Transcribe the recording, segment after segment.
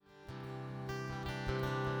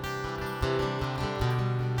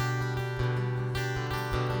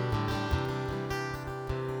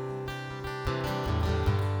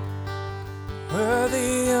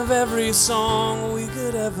worthy of every song we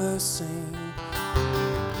could ever sing,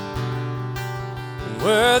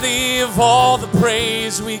 worthy of all the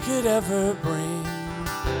praise we could ever bring,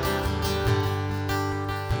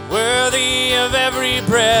 worthy of every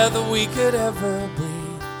breath that we could ever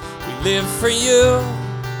breathe. We live for you.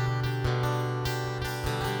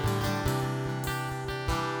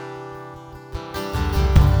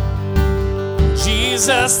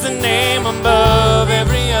 Jesus, the name above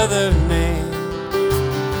every other name.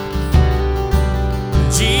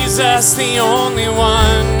 Jesus, the only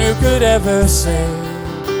one who could ever save.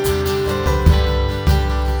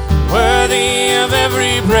 Worthy of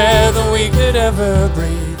every breath that we could ever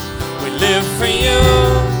breathe. We live for you.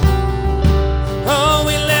 Oh,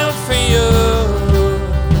 we live for you.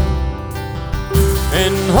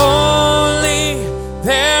 And holy,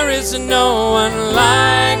 there is no one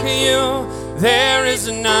like you. There is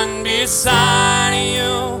none beside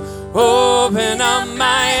you. Open up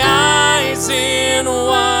my eyes in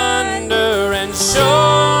wonder and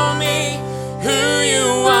show me who you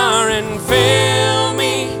are, and fill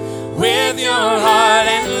me with your heart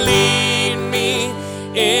and lead me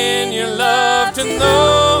in your love to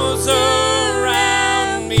those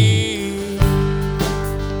around me.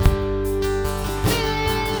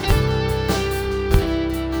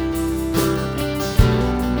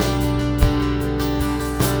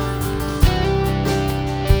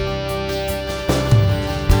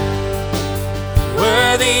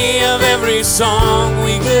 Worthy of every song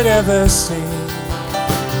we could ever sing,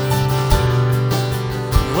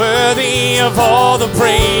 worthy of all the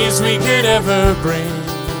praise we could ever bring,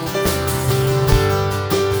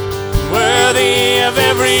 worthy of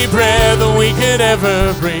every breath that we could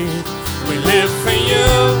ever breathe. We live for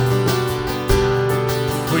you.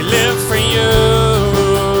 We live for you.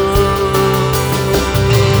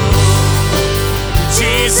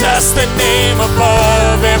 Jesus, the name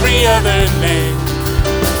above every other name.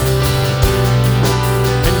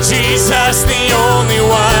 Jesus, the only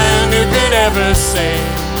one who could ever save.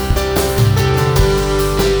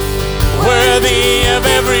 Worthy of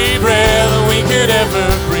every breath we could ever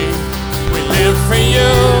breathe. We live for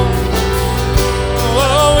you.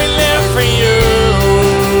 Oh, we live for you.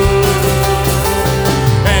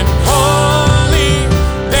 And holy,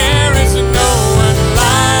 there is no one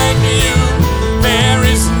like you. There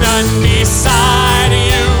is none beside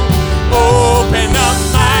you. Open up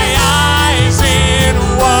my eyes in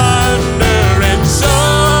wonder and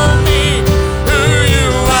show me who you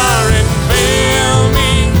are, and fill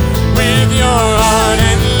me with your heart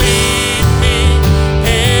and lead me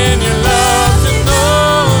in your love to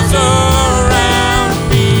those around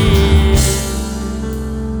me.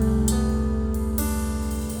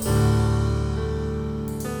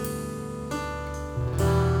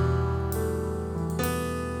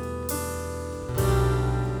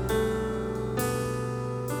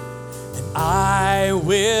 I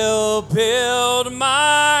will build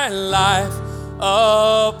my life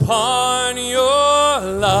upon your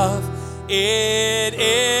love. It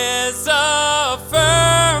is a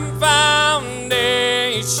firm foundation,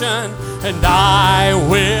 and I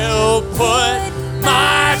will put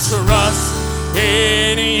my trust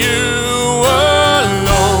in you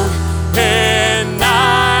alone, and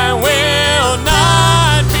I will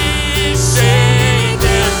not be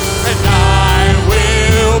shaken, and I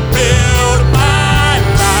will build my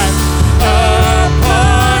life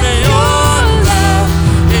upon your love.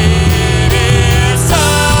 It is a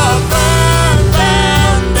firm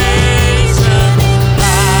foundation.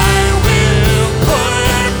 I will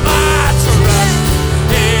put my trust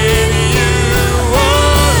in you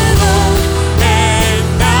alone, and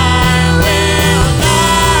I will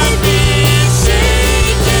not be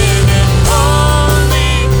shaken. And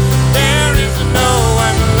only there is no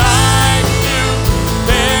one like you.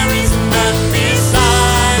 There is none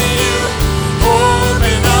beside you.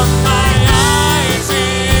 Open up my eyes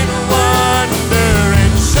in wonder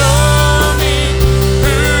and show me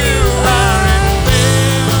who you are, and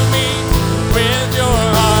fill me with your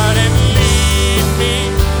heart and lead me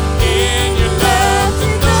in your love to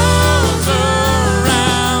those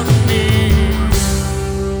around me.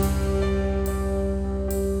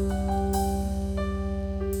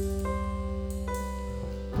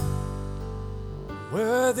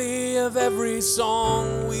 Worthy of every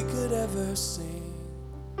song we could ever sing,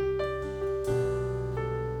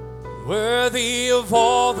 worthy of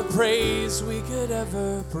all the praise we could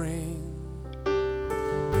ever bring,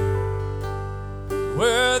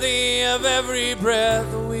 worthy of every breath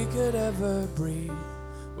that we could ever breathe.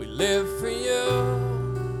 We live for you.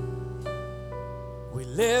 We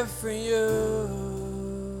live for you.